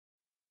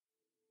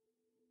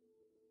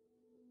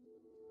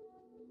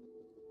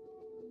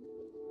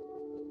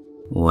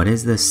What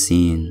is this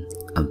scene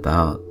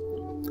about?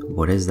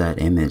 What is that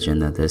image in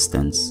the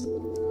distance?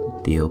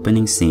 The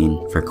opening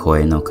scene for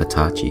Koi no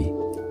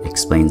Katachi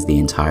explains the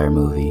entire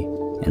movie,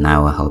 and I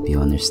will help you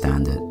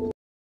understand it.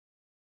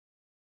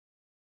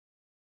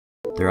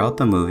 Throughout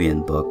the movie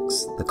and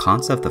books, the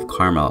concept of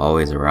karma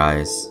always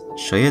arises.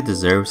 Shoya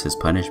deserves his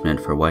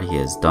punishment for what he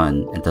has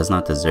done and does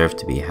not deserve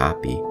to be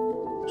happy.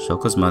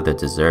 Shoko's mother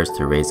deserves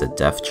to raise a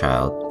deaf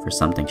child for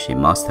something she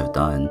must have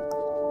done,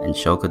 and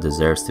Shoko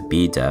deserves to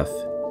be deaf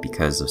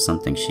because of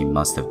something she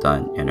must have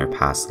done in her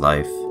past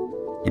life.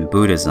 In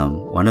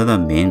Buddhism, one of the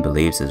main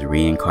beliefs is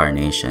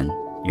reincarnation.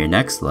 Your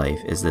next life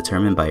is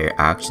determined by your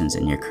actions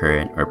in your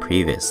current or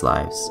previous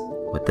lives.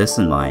 With this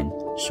in mind,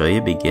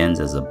 Shoya begins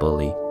as a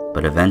bully,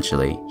 but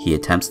eventually he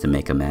attempts to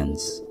make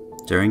amends.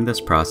 During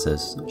this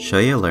process,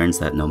 Shoya learns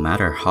that no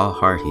matter how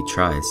hard he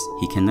tries,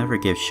 he can never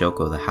give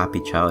Shoko the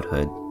happy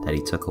childhood that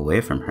he took away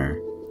from her.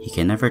 He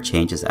can never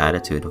change his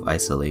attitude of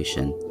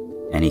isolation,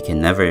 and he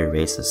can never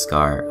erase the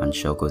scar on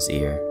Shoko's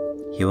ear.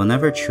 He will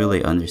never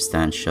truly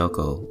understand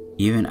Shoko,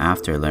 even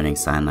after learning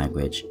sign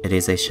language. It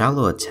is a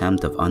shallow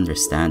attempt of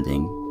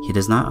understanding. He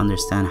does not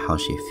understand how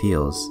she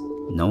feels.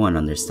 No one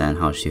understands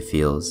how she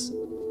feels,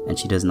 and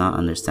she does not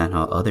understand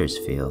how others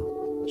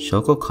feel.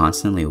 Shoko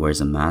constantly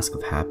wears a mask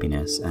of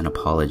happiness and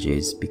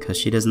apologies because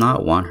she does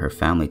not want her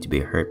family to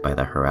be hurt by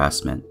the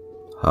harassment.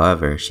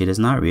 However, she does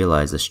not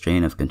realize the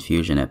strain of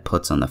confusion it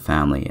puts on the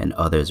family and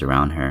others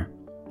around her.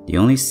 The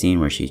only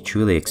scene where she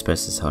truly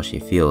expresses how she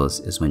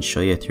feels is when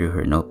Shoya threw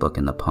her notebook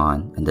in the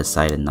pond and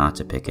decided not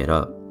to pick it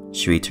up.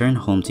 She returned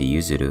home to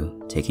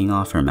Yuzuru, taking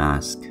off her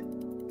mask.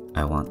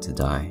 I want to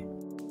die.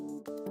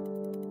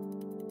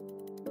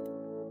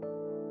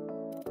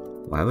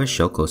 Why was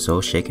Shoko so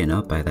shaken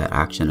up by that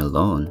action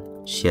alone?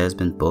 She has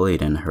been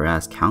bullied and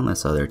harassed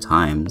countless other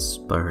times,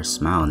 but her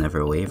smile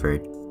never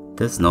wavered.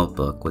 This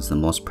notebook was the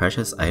most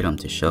precious item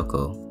to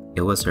Shoko.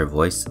 It was her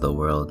voice to the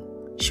world.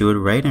 She would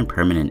write in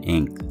permanent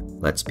ink,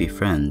 "Let's be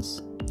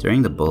friends."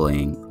 During the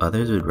bullying,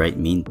 others would write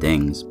mean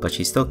things, but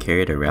she still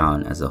carried it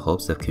around as the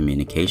hopes of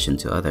communication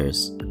to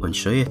others. When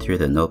Shoya threw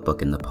the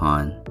notebook in the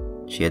pond,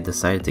 she had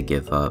decided to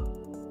give up.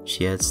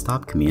 She had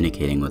stopped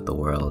communicating with the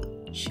world.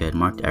 She had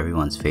marked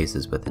everyone's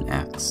faces with an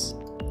X.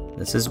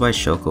 This is why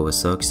Shoko was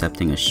so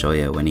accepting of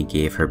Shoya when he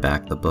gave her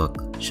back the book.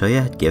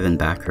 Shoya had given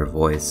back her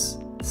voice.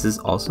 This is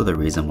also the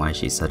reason why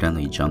she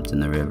suddenly jumped in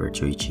the river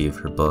to retrieve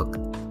her book.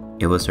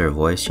 It was her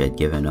voice she had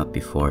given up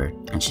before,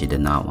 and she did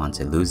not want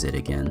to lose it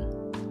again.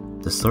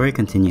 The story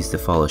continues to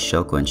follow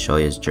Shoko and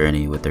Shoya's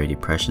journey with their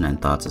depression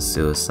and thoughts of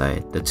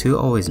suicide. The two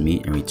always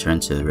meet and return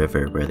to the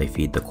river where they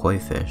feed the koi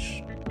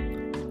fish.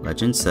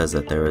 Legend says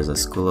that there was a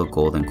school of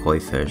golden koi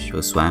fish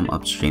who swam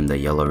upstream the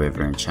Yellow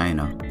River in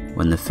China.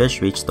 When the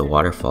fish reached the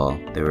waterfall,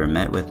 they were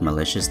met with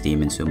malicious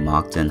demons who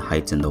mocked and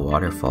heightened the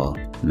waterfall.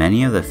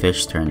 Many of the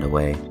fish turned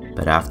away,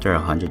 but after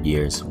 100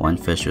 years, one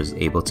fish was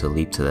able to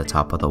leap to the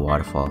top of the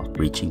waterfall,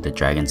 reaching the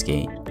dragon's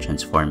gate,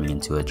 transforming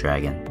into a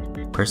dragon.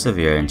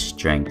 Perseverance,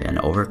 strength, and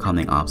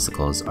overcoming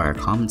obstacles are a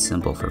common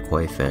symbol for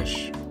koi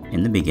fish.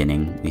 In the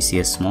beginning, we see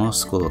a small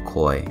school of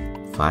koi,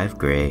 5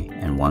 gray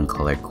and 1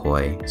 colored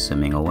koi,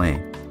 swimming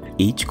away.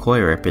 Each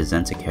koi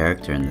represents a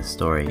character in the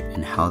story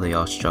and how they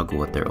all struggle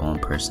with their own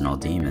personal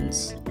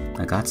demons.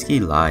 Nagatsuki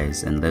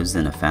lies and lives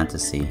in a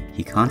fantasy.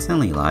 He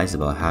constantly lies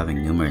about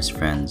having numerous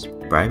friends,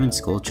 bribing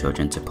school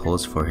children to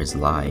pose for his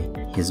lie.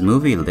 His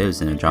movie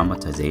lives in a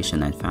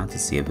dramatization and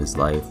fantasy of his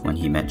life when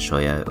he met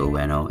Shoya,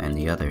 Ueno, and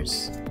the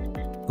others.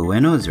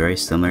 Ueno is very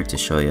similar to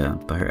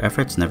Shoya, but her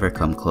efforts never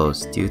come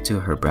close due to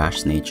her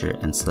brash nature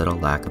and subtle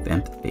lack of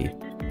empathy.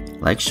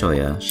 Like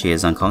Shoya, she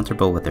is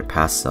uncomfortable with her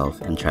past self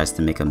and tries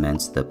to make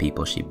amends to the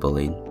people she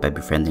bullied by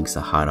befriending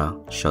Sahara,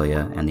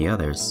 Shoya, and the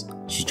others.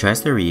 She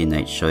tries to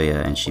reunite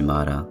Shoya and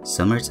Shimada,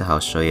 similar to how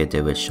Shoya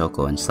did with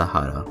Shoko and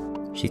Sahara.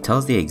 She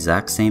tells the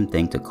exact same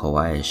thing to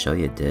Kawai as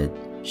Shoya did.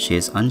 She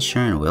is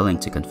unsure and willing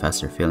to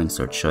confess her feelings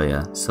towards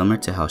Shoya, similar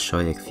to how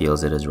Shoya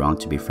feels it is wrong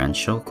to befriend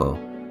Shoko.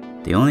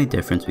 The only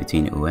difference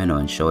between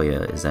Ueno and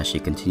Shoya is that she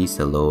continues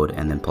to load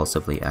and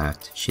impulsively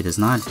act. She does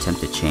not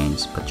attempt to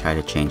change, but try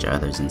to change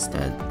others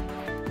instead.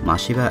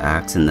 Mashiba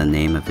acts in the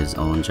name of his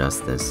own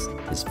justice,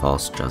 his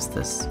false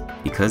justice.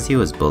 Because he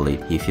was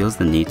bullied, he feels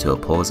the need to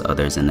oppose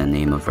others in the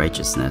name of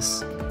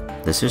righteousness.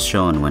 This is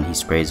shown when he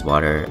sprays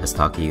water as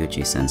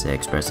Takeuchi-sensei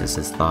expresses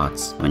his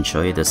thoughts, when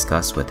Shoya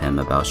discussed with him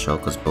about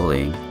Shoko's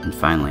bullying, and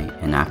finally,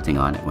 enacting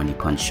on it when he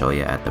punched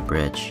Shoya at the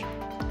bridge.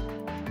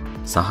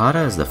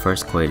 Sahara is the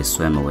first koi to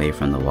swim away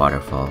from the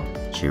waterfall.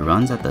 She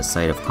runs at the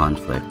sight of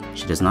conflict.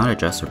 She does not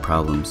address her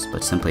problems,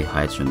 but simply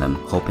hides from them,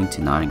 hoping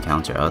to not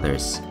encounter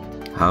others.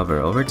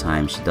 However, over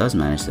time, she does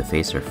manage to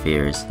face her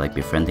fears, like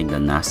befriending the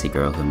nasty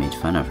girl who made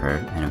fun of her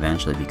and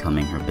eventually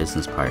becoming her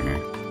business partner.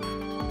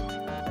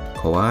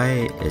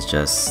 Kawai is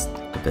just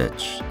a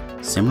bitch.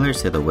 Similar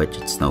to the witch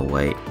in Snow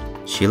White,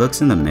 she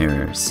looks in the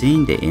mirror,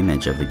 seeing the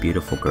image of a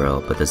beautiful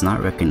girl but does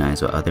not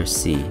recognize what others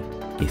see.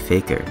 A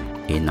faker,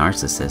 a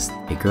narcissist,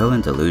 a girl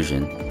in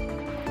delusion.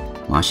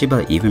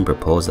 Mashiba even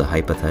proposed a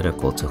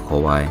hypothetical to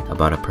Kowai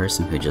about a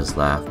person who just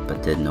laughed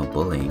but did no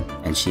bullying,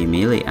 and she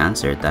immediately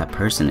answered that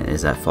person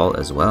is at fault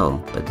as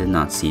well, but did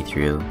not see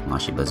through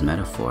Mashiba's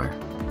metaphor.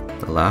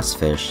 The last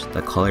fish,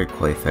 the colored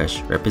koi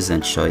fish,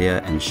 represents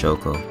Shoya and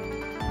Shoko.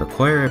 The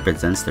koi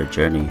represents their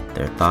journey,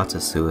 their thoughts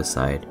of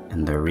suicide,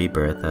 and their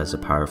rebirth as a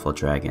powerful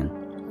dragon.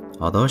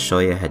 Although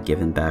Shoya had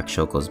given back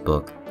Shoko's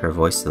book, her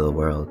voice to the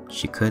world,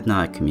 she could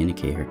not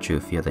communicate her true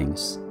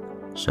feelings.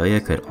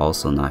 Shoya could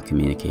also not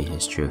communicate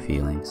his true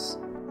feelings.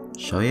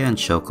 Shoya and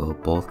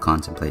Shoko both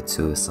contemplate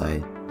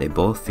suicide. They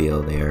both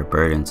feel they are a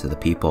burden to the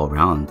people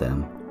around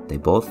them. They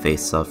both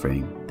face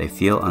suffering. They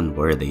feel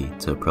unworthy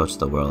to approach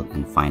the world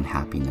and find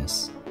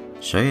happiness.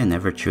 Shoya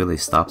never truly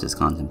stops his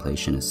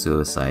contemplation of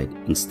suicide.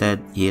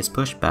 Instead, he is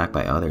pushed back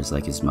by others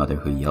like his mother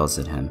who yells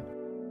at him.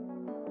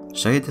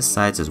 Shoya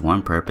decides his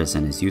one purpose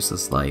in his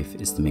useless life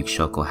is to make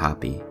Shoko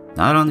happy.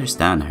 Not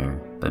understand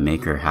her, but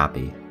make her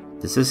happy.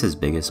 This is his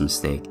biggest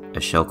mistake,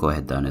 as Shoko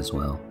had done as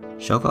well.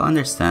 Shoko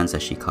understands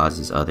that she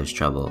causes others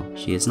trouble.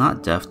 She is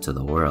not deaf to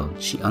the world.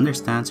 She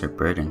understands her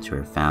burden to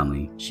her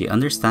family. She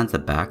understands the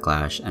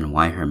backlash and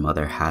why her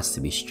mother has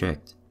to be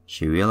strict.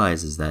 She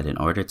realizes that in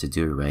order to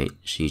do right,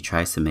 she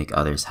tries to make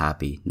others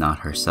happy, not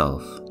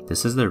herself.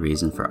 This is the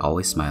reason for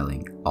always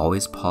smiling,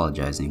 always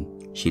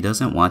apologizing. She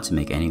doesn't want to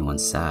make anyone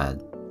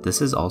sad.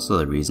 This is also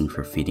the reason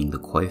for feeding the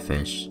koi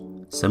fish.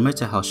 Similar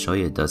to how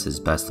Shoya does his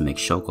best to make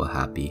Shoko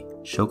happy,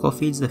 Shoko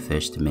feeds the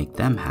fish to make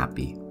them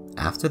happy.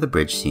 After the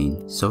bridge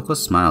scene,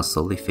 Shoko's smile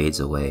slowly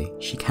fades away.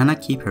 She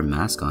cannot keep her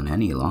mask on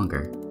any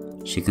longer.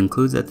 She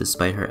concludes that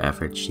despite her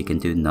efforts, she can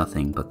do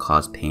nothing but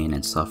cause pain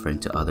and suffering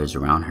to others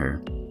around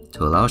her.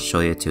 To allow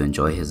Shoya to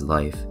enjoy his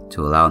life,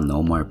 to allow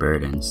no more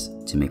burdens,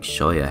 to make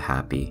Shoya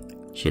happy,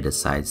 she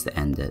decides to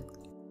end it.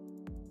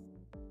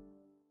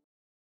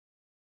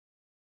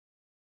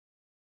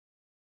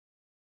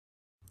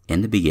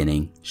 In the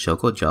beginning,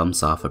 Shoko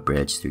jumps off a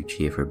bridge to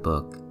retrieve her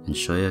book, and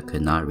Shoya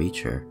could not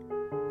reach her.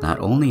 Not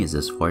only is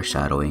this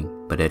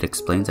foreshadowing, but it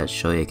explains that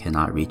Shoya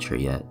cannot reach her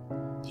yet.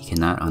 He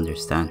cannot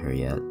understand her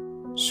yet.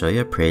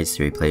 Shoya prays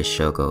to replace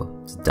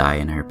Shoko, to die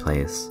in her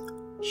place.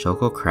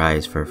 Shoko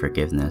cries for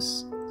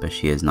forgiveness, but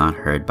she is not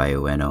heard by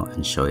Ueno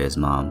and Shoya's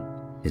mom.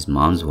 His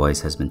mom's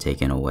voice has been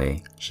taken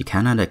away. She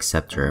cannot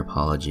accept her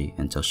apology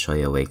until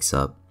Shoya wakes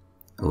up.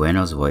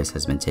 Ueno's voice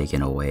has been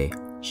taken away.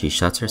 She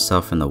shuts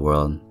herself from the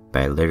world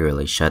by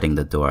literally shutting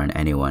the door on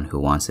anyone who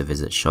wants to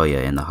visit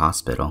Shoya in the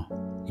hospital.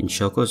 In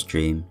Shoko's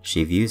dream,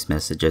 she views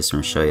messages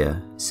from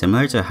Shoya,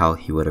 similar to how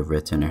he would have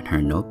written in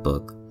her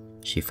notebook.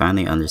 She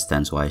finally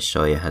understands why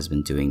Shoya has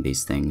been doing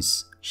these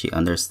things. She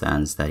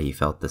understands that he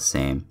felt the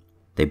same.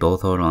 They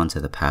both hold on to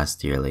the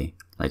past dearly.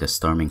 Like a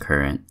storming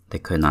current, they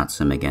could not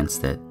swim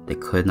against it. They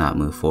could not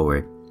move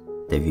forward.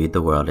 They viewed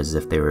the world as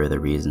if they were the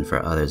reason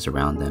for others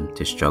around them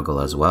to struggle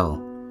as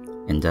well.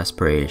 In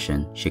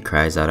desperation, she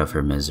cries out of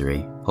her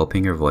misery,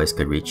 hoping her voice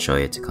could reach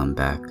Shoya to come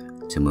back,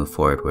 to move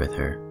forward with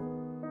her.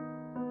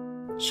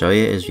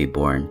 Shoya is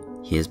reborn.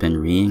 He has been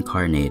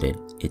reincarnated,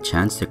 a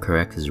chance to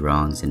correct his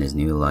wrongs in his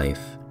new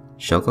life.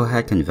 Shoko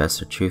had confessed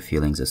her true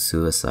feelings of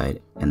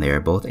suicide, and they are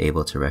both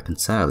able to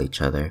reconcile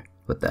each other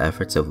with the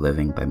efforts of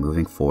living by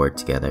moving forward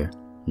together,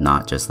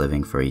 not just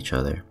living for each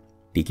other.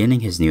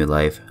 Beginning his new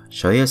life,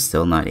 Shoya is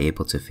still not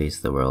able to face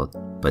the world,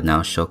 but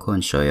now Shoko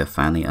and Shoya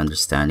finally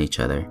understand each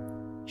other.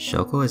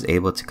 Shoko is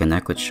able to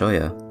connect with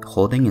Shoya,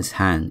 holding his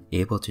hand,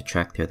 able to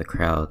trek through the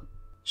crowd.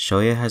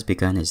 Shoya has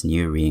begun his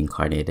new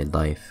reincarnated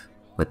life,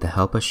 with the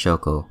help of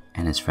Shoko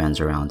and his friends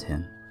around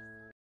him.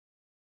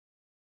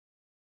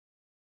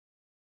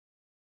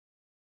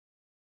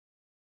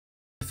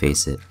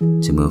 Face it,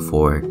 to move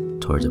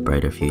forward towards a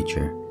brighter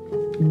future.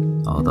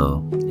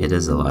 Although, it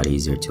is a lot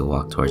easier to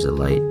walk towards the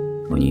light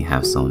when you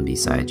have someone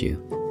beside you.